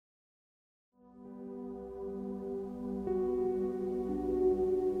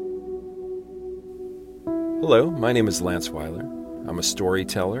Hello, my name is Lance Weiler. I'm a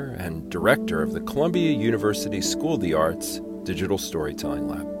storyteller and director of the Columbia University School of the Arts Digital Storytelling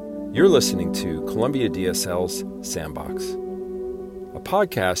Lab. You're listening to Columbia DSL's Sandbox, a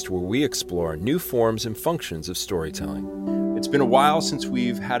podcast where we explore new forms and functions of storytelling. It's been a while since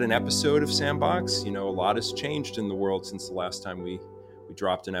we've had an episode of Sandbox. A lot has changed in the world since the last time we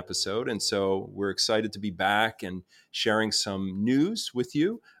dropped an episode. And so we're excited to be back and sharing some news with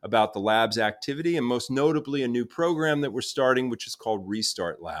you about the lab's activity, and most notably a new program that we're starting, which is called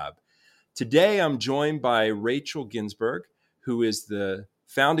Restart Lab. Today, I'm joined by Rachel Ginsberg, who is the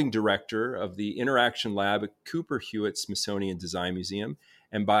founding director of the Interaction Lab at Cooper Hewitt Smithsonian Design Museum,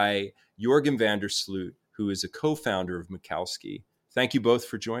 and by Jorgen van der Sloot, who is a co-founder of Mikowski. Thank you both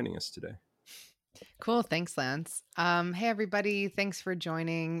for joining us today. Cool. Thanks, Lance. Hey, everybody. Thanks for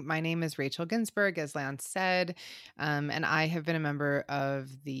joining. My name is Rachel Ginsberg, as Lance said, and I have been a member of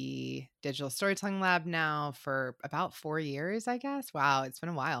the Digital Storytelling Lab now for about 4 years, I guess. Wow, it's been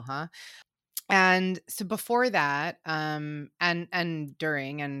a while, huh? And so before that, and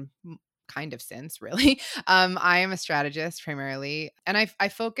during and kind of since, really, I am a strategist primarily, and I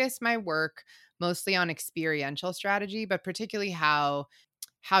focus my work mostly on experiential strategy, but particularly how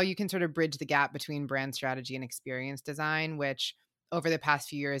you can sort of bridge the gap between brand strategy and experience design, which over the past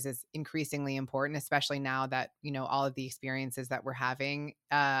few years is increasingly important, especially now that, all of the experiences that we're having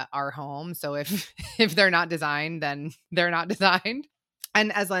are home. So if if they're not designed, then they're not designed.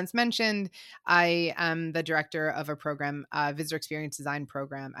 And as Lance mentioned, I am the director of a program, visitor experience design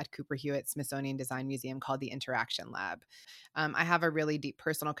program at Cooper Hewitt Smithsonian Design Museum called the Interaction Lab. I have a really deep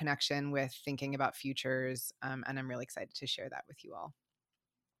personal connection with thinking about futures, and I'm really excited to share that with you all.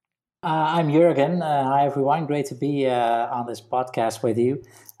 I'm Jorgen. Hi, everyone. Great to be on this podcast with you.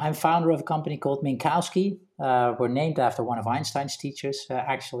 I'm founder of a company called Minkowski. We're named after one of Einstein's teachers,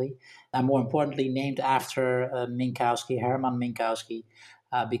 actually. And more importantly, named after Minkowski, Hermann Minkowski,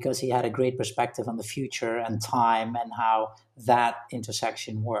 because he had a great perspective on the future and time and how that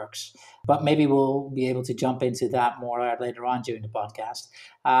intersection works. But maybe we'll be able to jump into that more later on during the podcast.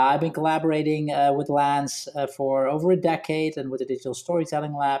 I've been collaborating with Lance for over a decade and with the Digital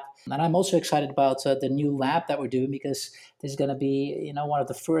Storytelling Lab. And I'm also excited about the new lab that we're doing, because this is going to be, one of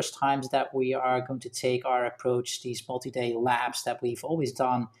the first times that we are going to take our approach, these multi-day labs that we've always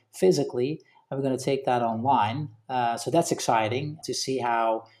done physically, and we're going to take that online. So that's exciting to see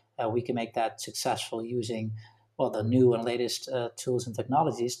how we can make that successful using, the new and latest tools and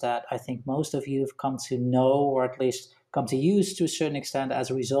technologies that I think most of you have come to know, or at least come to use to a certain extent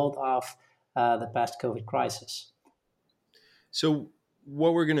as a result of the past COVID crisis. So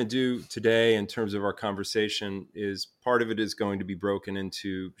what we're going to do today in terms of our conversation is part of it is going to be broken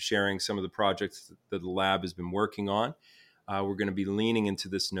into sharing some of the projects that the lab has been working on. We're going to be leaning into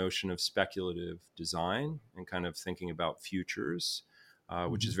this notion of speculative design and kind of thinking about futures,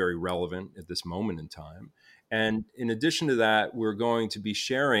 which is very relevant at this moment in time. And in addition to that, we're going to be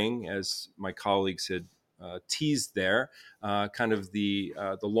sharing, as my colleagues had teased there, kind of the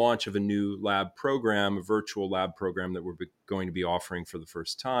launch of a new lab program, a virtual lab program that we're going to be offering for the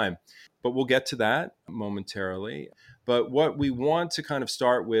first time. But we'll get to that momentarily. But what we want to kind of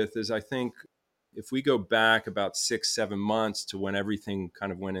start with is, I think, if we go back about 6-7 months to when everything kind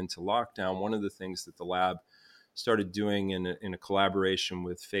of went into lockdown, one of the things that the lab started doing in a collaboration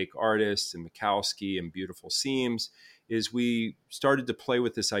with Fake Artists and Mikowski and Beautiful Seams is we started to play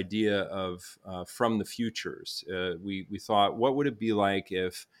with this idea of from the futures. We thought, what would it be like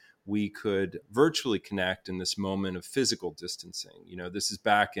if we could virtually connect in this moment of physical distancing? This is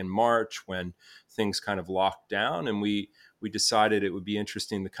back in March when things kind of locked down, and we decided it would be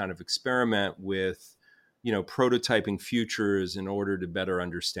interesting to kind of experiment with, prototyping futures in order to better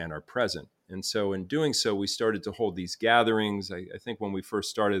understand our present. And so in doing so, we started to hold these gatherings. I think when we first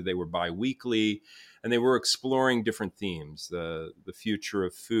started, they were bi-weekly, and they were exploring different themes, the future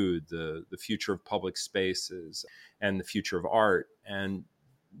of food, the future of public spaces, and the future of art. And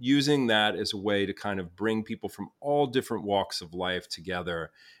using that as a way to kind of bring people from all different walks of life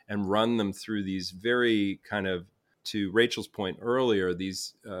together and run them through these very kind of, to Rachel's point earlier,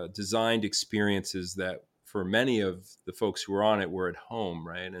 these designed experiences that for many of the folks who were on it were at home,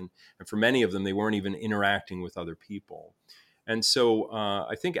 right? And for many of them, they weren't even interacting with other people. And so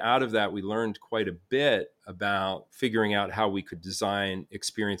I think out of that, we learned quite a bit about figuring out how we could design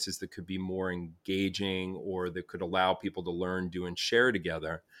experiences that could be more engaging or that could allow people to learn, do, and share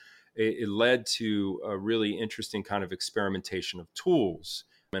together. It led to a really interesting kind of experimentation of tools.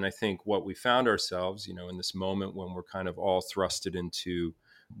 And I think what we found ourselves, in this moment when we're kind of all thrusted into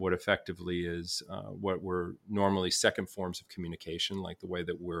what effectively is what were normally second forms of communication, like the way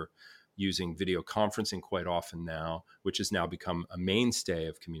that we're using video conferencing quite often now, which has now become a mainstay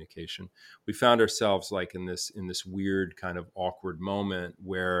of communication. We found ourselves like in this weird kind of awkward moment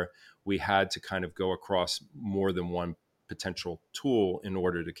where we had to kind of go across more than one potential tool in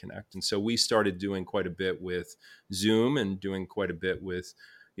order to connect. And so we started doing quite a bit with Zoom and doing quite a bit with,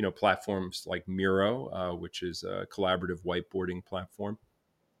 platforms like Miro, which is a collaborative whiteboarding platform.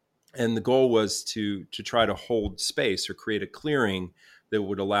 And the goal was to try to hold space or create a clearing that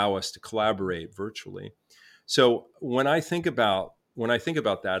would allow us to collaborate virtually. So when I think about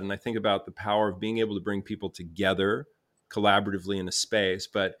that, and I think about the power of being able to bring people together collaboratively in a space,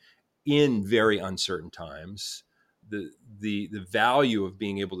 but in very uncertain times, the value of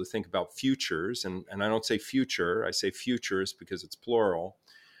being able to think about futures, and I don't say future, I say futures because it's plural.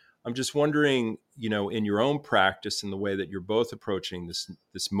 I'm just wondering, in your own practice and the way that you're both approaching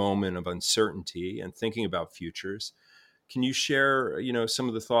this moment of uncertainty and thinking about futures, can you share, some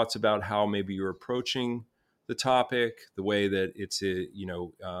of the thoughts about how maybe you're approaching the topic, the way that it's,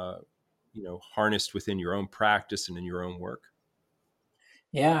 harnessed within your own practice and in your own work?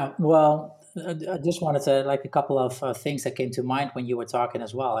 Yeah, well, I just wanted to like a couple of things that came to mind when you were talking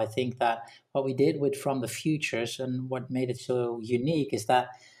as well. I think that what we did with From the Futures and what made it so unique is that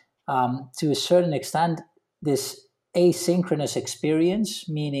to a certain extent, this asynchronous experience,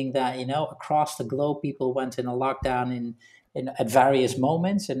 meaning that, across the globe, people went in a lockdown at various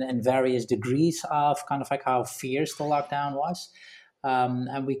moments and various degrees of kind of like how fierce the lockdown was.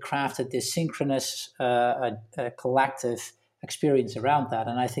 And we crafted this synchronous collective experience around that.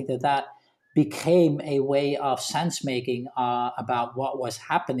 And I think that became a way of sense making about what was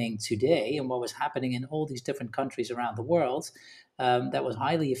happening today and what was happening in all these different countries around the world. That was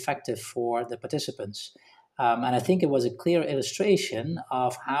highly effective for the participants. And I think it was a clear illustration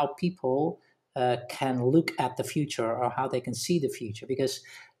of how people can look at the future or how they can see the future. Because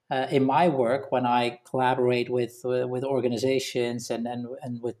in my work, when I collaborate with organizations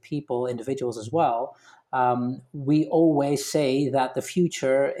and with people, individuals as well, we always say that the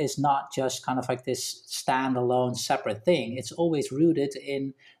future is not just kind of like this standalone separate thing. It's always rooted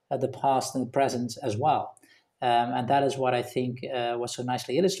in the past and the present as well. And that is what I think was so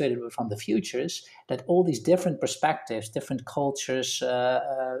nicely illustrated From the Futures, that all these different perspectives, different cultures,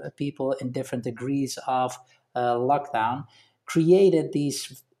 people in different degrees of lockdown, created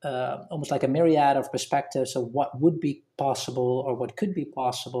these almost like a myriad of perspectives of what would be possible or what could be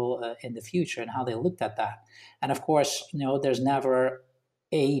possible in the future and how they looked at that. And of course, there's never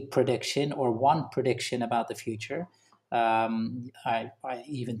a prediction or one prediction about the future. I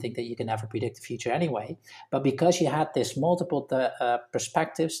even think that you can never predict the future anyway. But because you had this multiple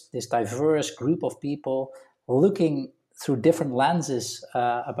perspectives, this diverse group of people looking through different lenses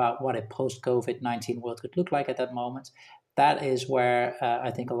about what a post-COVID-19 world could look like at that moment, that is where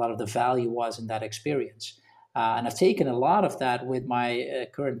I think a lot of the value was in that experience. And I've taken a lot of that with my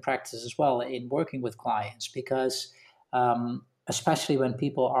current practice as well in working with clients, because especially when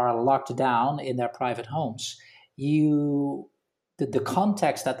people are locked down in their private homes, the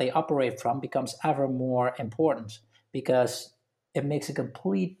context that they operate from becomes ever more important, because it makes a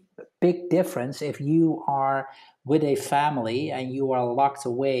complete big difference if you are with a family and you are locked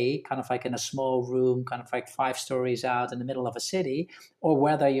away kind of like in a small room, kind of like 5 stories out in the middle of a city, or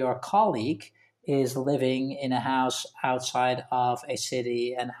whether your colleague is living in a house outside of a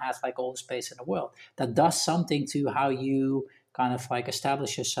city and has like all the space in the world. That does something to how you kind of like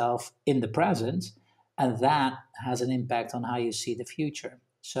establish yourself in the present, and that has an impact on how you see the future.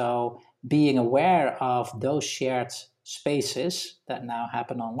 So being aware of those shared spaces that now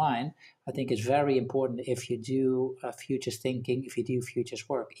happen online, I think is very important if you do futures thinking, if you do futures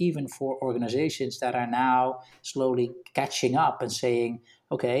work, even for organizations that are now slowly catching up and saying,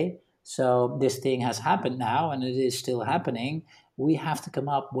 okay, so this thing has happened now and it is still happening. We have to come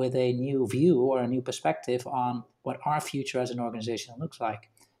up with a new view or a new perspective on what our future as an organization looks like.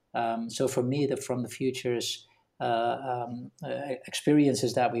 So for me, From the Futures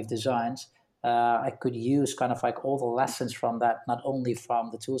experiences that we've designed, I could use kind of like all the lessons from that, not only from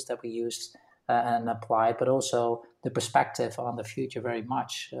the tools that we used and applied, but also the perspective on the future very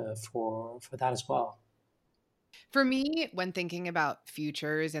much for that as well. For me, when thinking about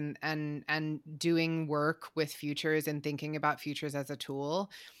futures and doing work with futures and thinking about futures as a tool,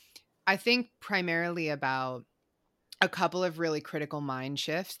 I think primarily about a couple of really critical mind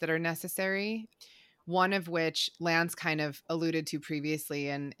shifts that are necessary. One of which Lance kind of alluded to previously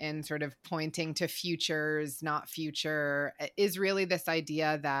in sort of pointing to futures, not future, is really this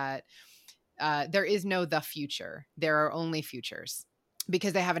idea that there is no the future. There are only futures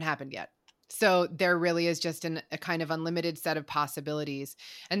because they haven't happened yet. So there really is just a kind of unlimited set of possibilities.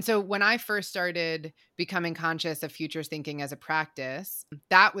 And so when I first started becoming conscious of futures thinking as a practice,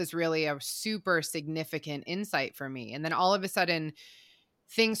 that was really a super significant insight for me. And then all of a sudden,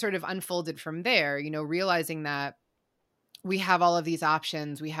 things sort of unfolded from there, realizing that we have all of these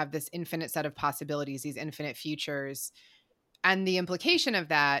options, we have this infinite set of possibilities, these infinite futures. And the implication of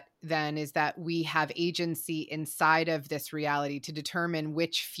that then is that we have agency inside of this reality to determine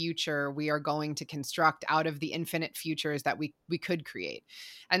which future we are going to construct out of the infinite futures that we could create.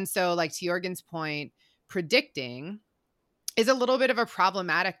 And so, like to Jorgen's point, predicting is a little bit of a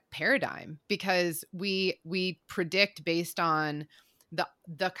problematic paradigm because we predict based on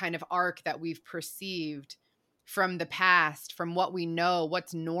the kind of arc that we've perceived from the past, from what we know,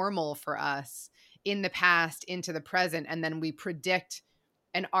 what's normal for us in the past into the present. And then we predict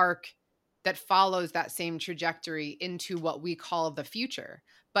an arc that follows that same trajectory into what we call the future.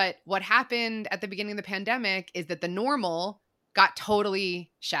 But what happened at the beginning of the pandemic is that the normal got totally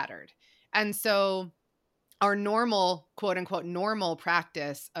shattered. And so our normal, quote unquote, normal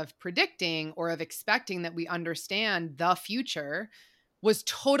practice of predicting or of expecting that we understand the future was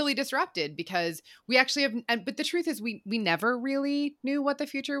totally disrupted because we actually have, but the truth is we never really knew what the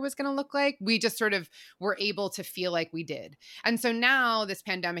future was going to look like. We just sort of were able to feel like we did. And so now this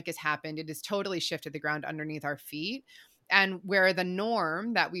pandemic has happened. It has totally shifted the ground underneath our feet. And where the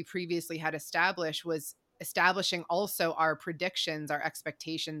norm that we previously had established was establishing also our predictions, our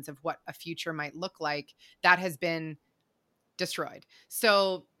expectations of what a future might look like, that has been destroyed.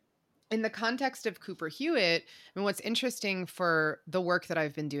 So in the context of Cooper Hewitt, and what's interesting for the work that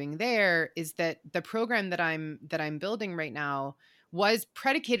I've been doing there is that the program that I'm building right now was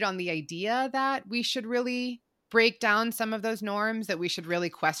predicated on the idea that we should really break down some of those norms, that we should really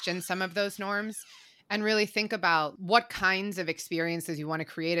question some of those norms and really think about what kinds of experiences you want to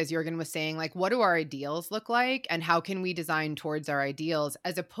create. As Jorgen was saying, like, what do our ideals look like and how can we design towards our ideals,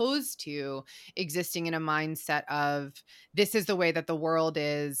 as opposed to existing in a mindset of this is the way that the world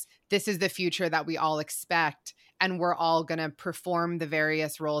is, this is the future that we all expect, and we're all going to perform the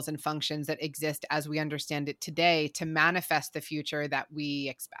various roles and functions that exist as we understand it today to manifest the future that we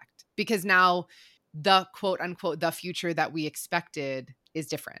expect. Because now the quote unquote, the future that we expected is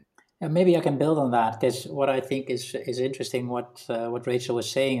different. And maybe I can build on that because what I think is interesting, what Rachel was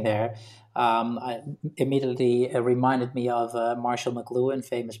saying there, I immediately reminded me of Marshall McLuhan,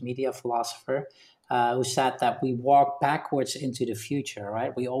 famous media philosopher, who said that we walk backwards into the future,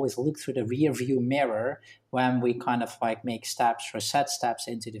 right? We always look through the rear view mirror when we kind of like make steps or set steps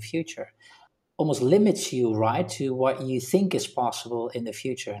into the future. Almost limits you, right, to what you think is possible in the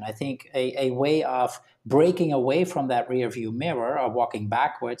future. And I think a way of breaking away from that rear view mirror or walking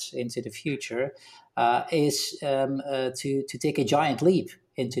backwards into the future is to take a giant leap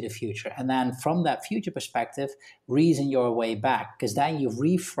into the future. And then from that future perspective, reason your way back, because then you've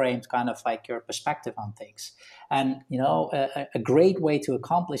reframed kind of like your perspective on things. And, a great way to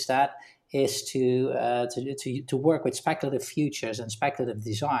accomplish that is to work with speculative futures and speculative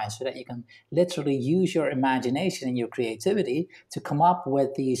design so that you can literally use your imagination and your creativity to come up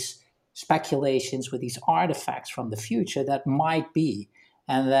with these speculations, with these artifacts from the future that might be.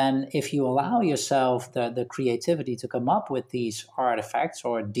 And then if you allow yourself the creativity to come up with these artifacts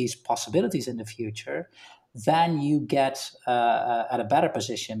or these possibilities in the future, then you get at a better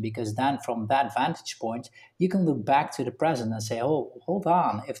position, because then from that vantage point, you can look back to the present and say, oh, hold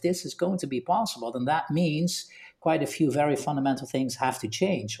on, if this is going to be possible, then that means quite a few very fundamental things have to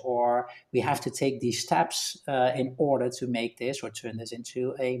change, or we have to take these steps in order to make this or turn this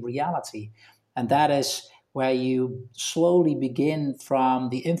into a reality. And that is where you slowly begin from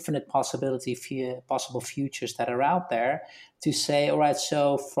the infinite possible futures that are out there to say, all right,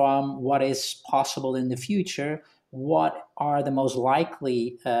 so from what is possible in the future, what are the most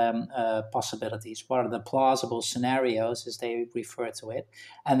likely possibilities? What are the plausible scenarios, as they refer to it?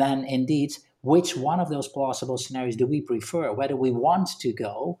 And then indeed, which one of those plausible scenarios do we prefer? Where do we want to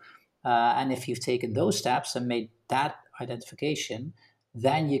go? And if you've taken those steps and made that identification,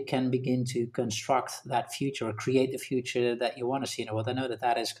 then you can begin to construct that future or create the future that you want to see in the world. I know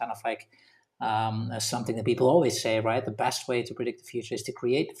that is kind of like something that people always say, right? The best way to predict the future is to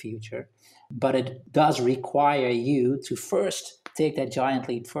create the future. But it does require you to first take that giant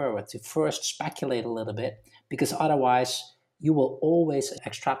leap forward, to first speculate a little bit, because otherwise you will always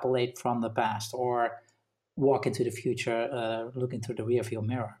extrapolate from the past or walk into the future looking through the rearview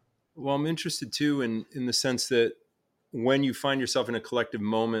mirror. Well, I'm interested too in the sense that when you find yourself in a collective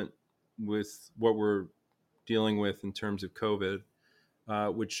moment with what we're dealing with in terms of COVID,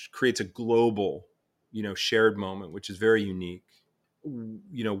 which creates a global, shared moment, which is very unique,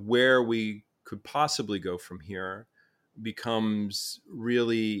 where we could possibly go from here becomes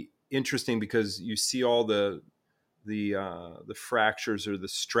really interesting, because you see all the fractures or the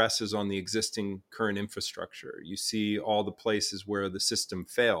stresses on the existing current infrastructure. You see all the places where the system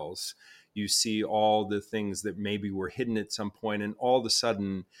fails. You see all the things that maybe were hidden at some point, and all of a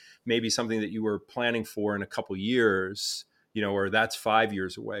sudden, maybe something that you were planning for in a couple years, or that's 5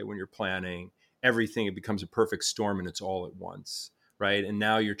 years away when you're planning everything, it becomes a perfect storm and it's all at once. Right. And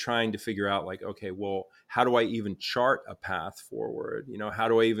now you're trying to figure out, like, okay, well, how do I even chart a path forward? How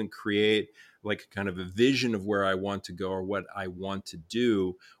do I even create like kind of a vision of where I want to go or what I want to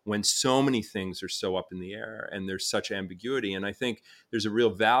do, when so many things are so up in the air and there's such ambiguity? And I think there's a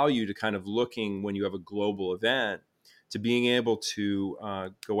real value to kind of looking, when you have a global event, to being able to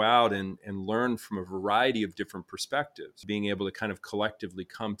go out and learn from a variety of different perspectives, being able to kind of collectively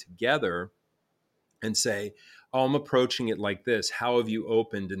come together and say, oh, I'm approaching it like this. How have you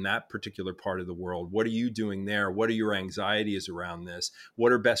opened in that particular part of the world? What are you doing there? What are your anxieties around this?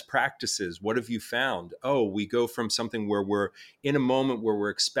 What are best practices? What have you found? Oh, we go from something where we're in a moment where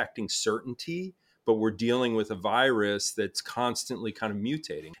we're expecting certainty, but we're dealing with a virus that's constantly kind of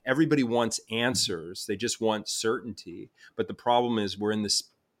mutating. Everybody wants answers. They just want certainty. But the problem is we're in this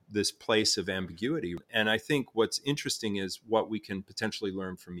place of ambiguity. And I think what's interesting is what we can potentially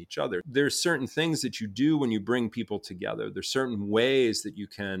learn from each other. There's certain things that you do when you bring people together. There's certain ways that you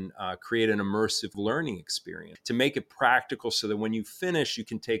can create an immersive learning experience to make it practical, so that when you finish, you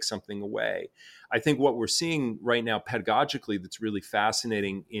can take something away. I think what we're seeing right now pedagogically that's really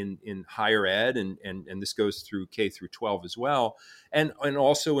fascinating in higher ed, and this goes through K through 12 as well, and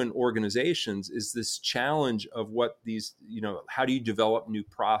also in organizations, is this challenge of what these, how do you develop new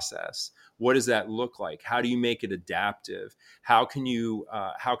process? What does that look like? How do you make it adaptive? How can you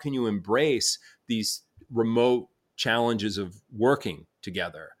embrace these remote challenges of working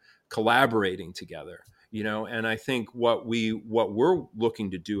together, collaborating together? And I think what we're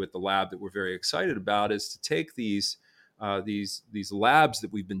looking to do at the lab that we're very excited about is to take these labs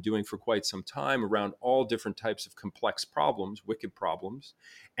that we've been doing for quite some time around all different types of complex problems, wicked problems,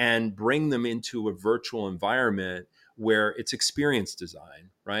 and bring them into a virtual environment where it's experience design,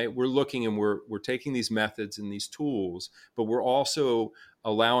 right? We're looking and we're taking these methods and these tools, but we're also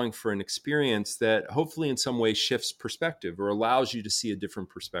allowing for an experience that hopefully in some way shifts perspective or allows you to see a different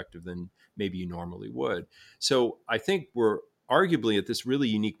perspective than maybe you normally would. So I think we're arguably at this really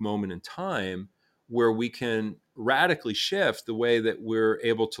unique moment in time where we can radically shift the way that we're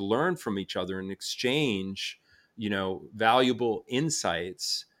able to learn from each other and exchange, valuable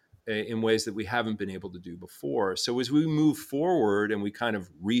insights in ways that we haven't been able to do before. So as we move forward and we kind of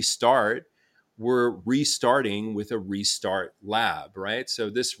restart, we're restarting with a restart lab, right?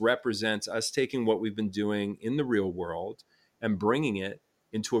 So this represents us taking what we've been doing in the real world and bringing it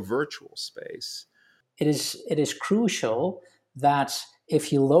into a virtual space. It is crucial that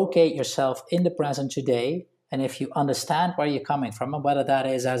if you locate yourself in the present today, and if you understand where you're coming from, and whether that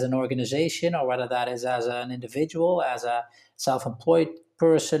is as an organization or whether that is as an individual, as a self-employed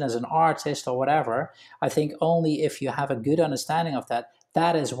person, as an artist or whatever, I think only if you have a good understanding of that,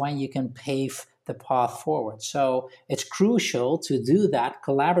 that is when you can pave the path forward. So it's crucial to do that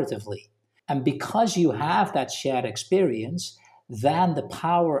collaboratively. And because you have that shared experience, then the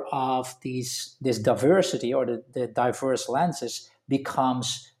power of this diversity or the diverse lenses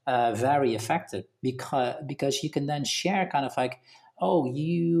becomes very effective, because you can then share kind of like, oh,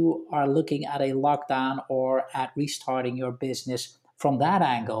 you are looking at a lockdown or at restarting your business from that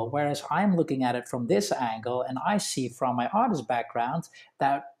angle, whereas I'm looking at it from this angle, and I see from my artist background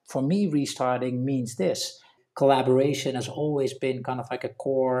that for me restarting means this. Collaboration has always been kind of like a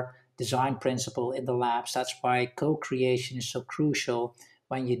core design principle in the labs. That's why co-creation is so crucial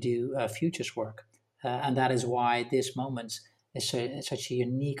when you do futures work. And that is why this moment is such a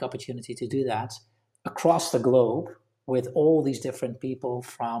unique opportunity to do that across the globe with all these different people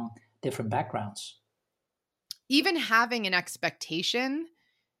from different backgrounds. Even having an expectation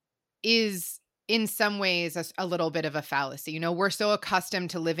is in some ways a little bit of a fallacy. We're so accustomed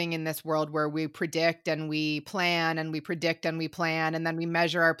to living in this world where we predict and we plan and we predict and we plan, and then we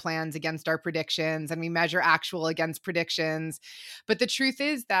measure our plans against our predictions and we measure actual against predictions. But the truth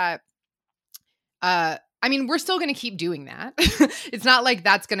is that, we're still going to keep doing that. It's not like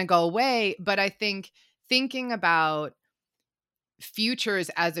that's going to go away. But I think thinking about futures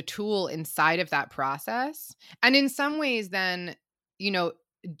as a tool inside of that process, and in some ways then,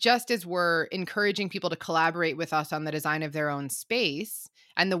 just as we're encouraging people to collaborate with us on the design of their own space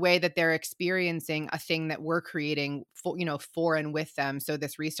and the way that they're experiencing a thing that we're creating for and with them. So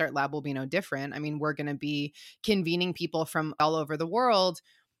this Restart Lab will be no different. We're going to be convening people from all over the world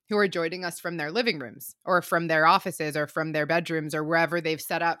who are joining us from their living rooms or from their offices or from their bedrooms or wherever they've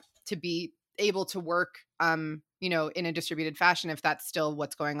set up to be able to work, in a distributed fashion, if that's still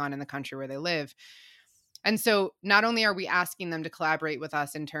what's going on in the country where they live. And so not only are we asking them to collaborate with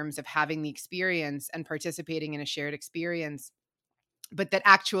us in terms of having the experience and participating in a shared experience, but that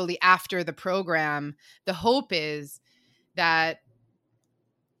actually after the program, the hope is that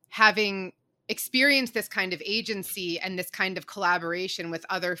having experienced this kind of agency and this kind of collaboration with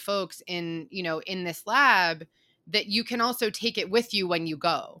other folks in this lab, that you can also take it with you when you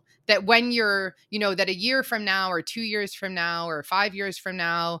go. That when you're, that a year from now or 2 years from now or 5 years from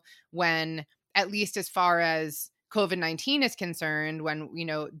now, when, at least as far as COVID-19 is concerned, when,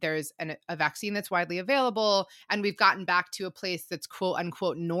 there's a vaccine that's widely available and we've gotten back to a place that's quote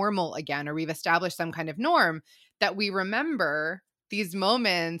unquote normal again, or we've established some kind of norm, that we remember these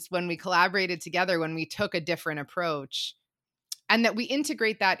moments when we collaborated together, when we took a different approach, and that we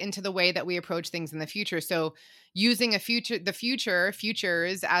integrate that into the way that we approach things in the future. So using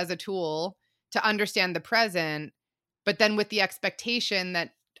futures as a tool to understand the present, but then with the expectation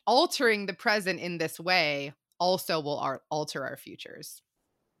that altering the present in this way also will alter our futures.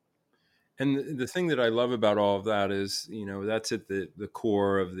 And the thing that I love about all of that is, that's at the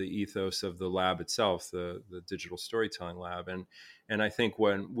core of the ethos of the lab itself, the digital storytelling lab. And I think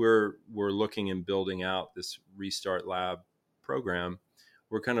when we're looking and building out this Restart Lab program,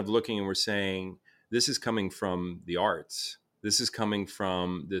 we're kind of looking and we're saying, this is coming from the arts. This is coming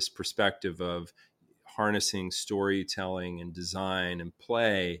from this perspective of harnessing storytelling and design and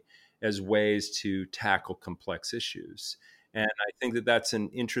play as ways to tackle complex issues. And I think that that's an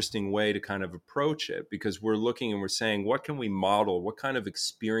interesting way to kind of approach it, because we're looking and we're saying, what can we model? What kind of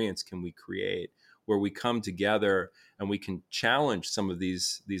experience can we create where we come together and we can challenge some of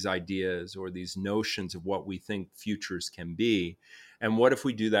these ideas or these notions of what we think futures can be? And what if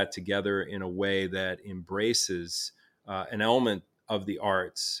we do that together in a way that embraces an element of the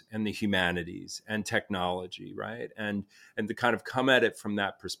arts and the humanities and technology, right? And to kind of come at it from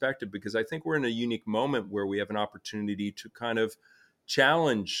that perspective, because I think we're in a unique moment where we have an opportunity to kind of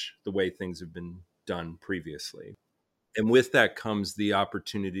challenge the way things have been done previously. And with that comes the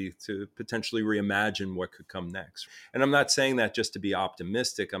opportunity to potentially reimagine what could come next. And I'm not saying that just to be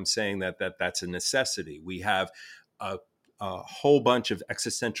optimistic. I'm saying that that's a necessity. We have a whole bunch of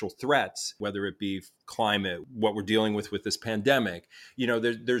existential threats, whether it be climate, what we're dealing with this pandemic.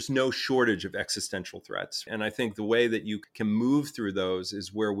 There's no shortage of existential threats. And I think the way that you can move through those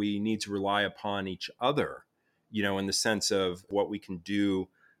is where we need to rely upon each other, in the sense of what we can do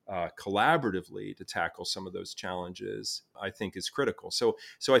collaboratively to tackle some of those challenges, I think is critical. So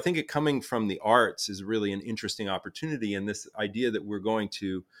I think it coming from the arts is really an interesting opportunity. And this idea that we're going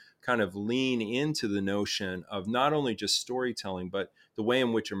to kind of lean into the notion of not only just storytelling, but the way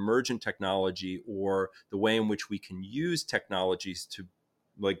in which emergent technology, or the way in which we can use technologies to,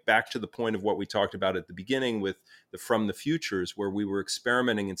 like, back to the point of what we talked about at the beginning with the From the Futures, where we were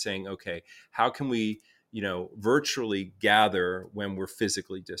experimenting and saying, okay, how can we virtually gather when we're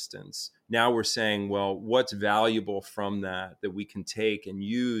physically distanced? Now we're saying, well, what's valuable from that we can take and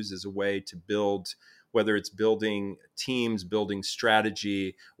use as a way to build, whether it's building teams, building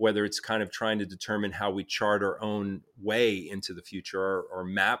strategy, whether it's kind of trying to determine how we chart our own way into the future, or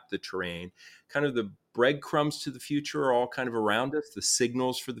map the terrain. Kind of the breadcrumbs to the future are all kind of around us. The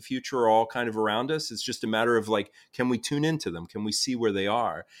signals for the future are all kind of around us. It's just a matter of, like, can we tune into them? Can we see where they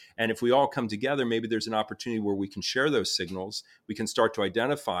are? And if we all come together, maybe there's an opportunity where we can share those signals. We can start to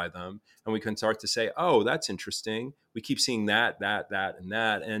identify them, and we can start to say, oh, that's interesting. We keep seeing that, and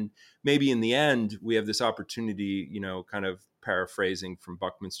that. And maybe in the end, we have this opportunity, kind of paraphrasing from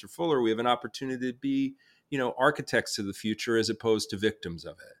Buckminster Fuller, we have an opportunity to be, architects of the future as opposed to victims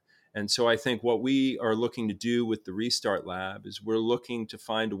of it. And so I think what we are looking to do with the Restart Lab is we're looking to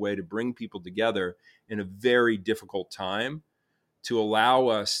find a way to bring people together in a very difficult time, to allow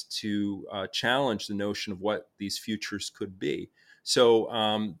us to challenge the notion of what these futures could be. So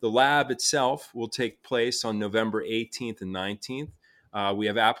the lab itself will take place on November 18th and 19th. We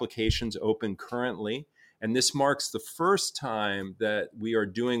have applications open currently, and this marks the first time that we are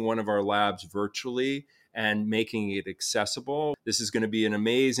doing one of our labs virtually and making it accessible. This is going to be an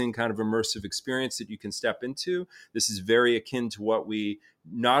amazing kind of immersive experience that you can step into. This is very akin to what we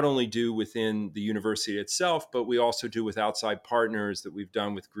not only do within the university itself, but we also do with outside partners that we've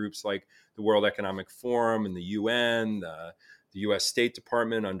done with groups like the World Economic Forum and the UN, the US State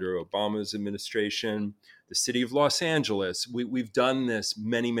Department under Obama's administration, the city of Los Angeles. We've done this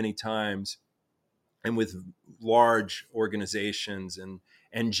many, many times, and with large organizations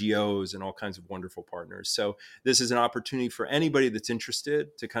NGOs and all kinds of wonderful partners. So this is an opportunity for anybody that's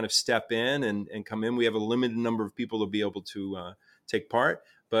interested to kind of step in and come in. We have a limited number of people to be able to take part,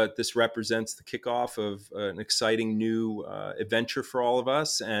 but this represents the kickoff of an exciting new adventure for all of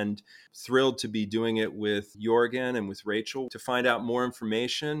us, and thrilled to be doing it with Jorgen and with Rachel. To find out more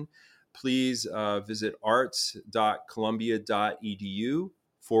information, please visit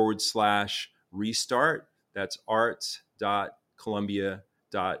arts.columbia.edu/restart. That's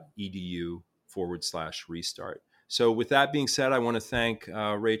arts.columbia.edu/restart. So with that being said, I want to thank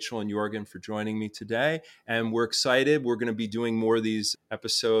Rachel and Jorgen for joining me today. And we're excited. We're going to be doing more of these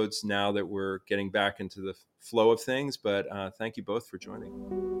episodes now that we're getting back into the flow of things. But thank you both for joining.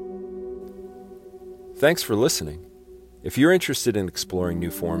 Thanks for listening. If you're interested in exploring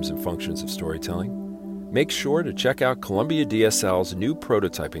new forms and functions of storytelling, make sure to check out Columbia DSL's new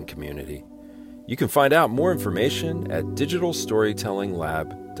prototyping community. You can find out more information at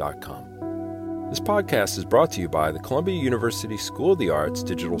digitalstorytellinglab.com. This podcast is brought to you by the Columbia University School of the Arts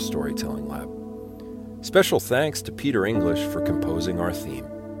Digital Storytelling Lab. Special thanks to Peter English for composing our theme.